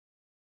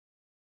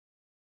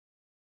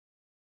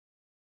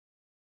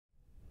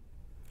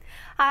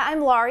Hi,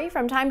 I'm Laurie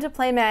from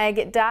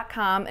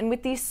TimeToPlayMag.com, and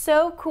with the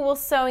So Cool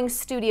Sewing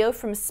Studio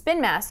from Spin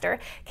Master,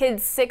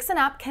 kids 6 and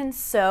up can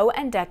sew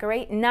and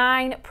decorate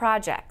 9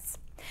 projects.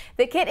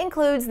 The kit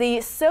includes the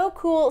So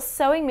Cool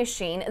sewing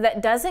machine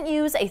that doesn't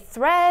use a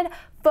thread,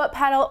 foot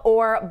pedal,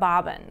 or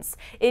bobbins.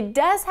 It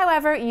does,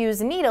 however,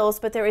 use needles,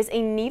 but there is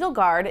a needle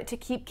guard to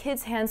keep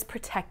kids' hands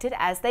protected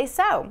as they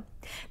sew.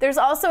 There's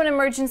also an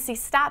emergency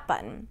stop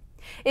button.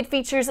 It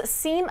features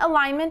seam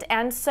alignment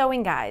and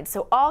sewing guides,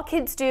 so all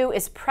kids do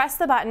is press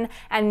the button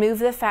and move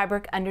the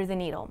fabric under the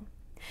needle.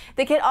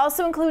 The kit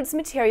also includes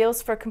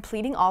materials for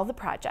completing all the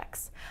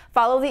projects.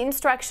 Follow the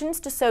instructions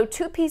to sew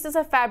 2 pieces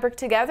of fabric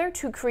together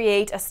to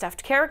create a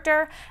stuffed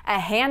character, a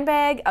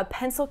handbag, a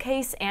pencil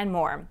case, and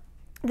more.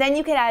 Then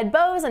you can add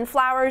bows and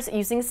flowers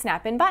using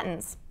snap-in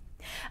buttons.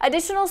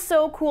 Additional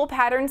So Cool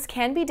patterns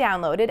can be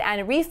downloaded,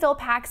 and refill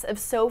packs of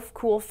So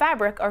Cool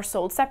fabric are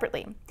sold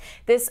separately.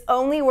 This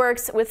only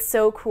works with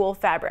So Cool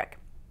fabric.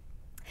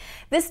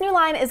 This new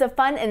line is a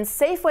fun and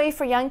safe way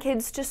for young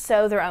kids to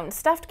sew their own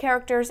stuffed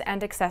characters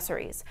and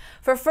accessories.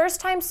 For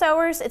first-time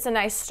sewers, it's a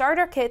nice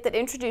starter kit that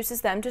introduces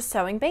them to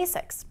sewing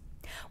basics.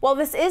 While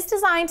this is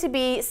designed to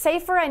be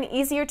safer and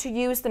easier to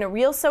use than a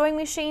real sewing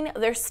machine,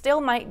 there still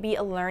might be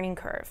a learning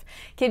curve.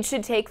 Kids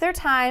should take their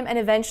time, and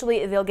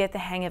eventually they'll get the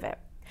hang of it.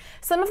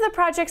 Some of the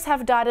projects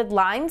have dotted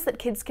lines that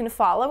kids can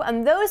follow,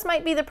 and those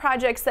might be the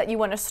projects that you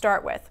want to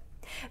start with.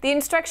 The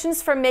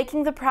instructions for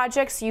making the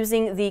projects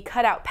using the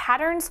cutout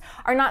patterns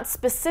are not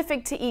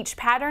specific to each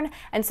pattern,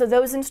 and so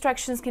those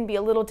instructions can be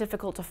a little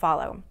difficult to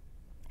follow.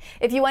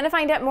 If you want to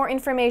find out more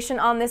information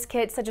on this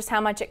kit, such as how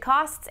much it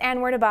costs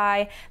and where to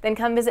buy, then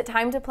come visit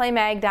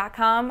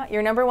TimeToPlayMag.com,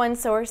 your #1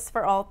 source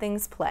for all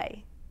things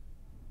play.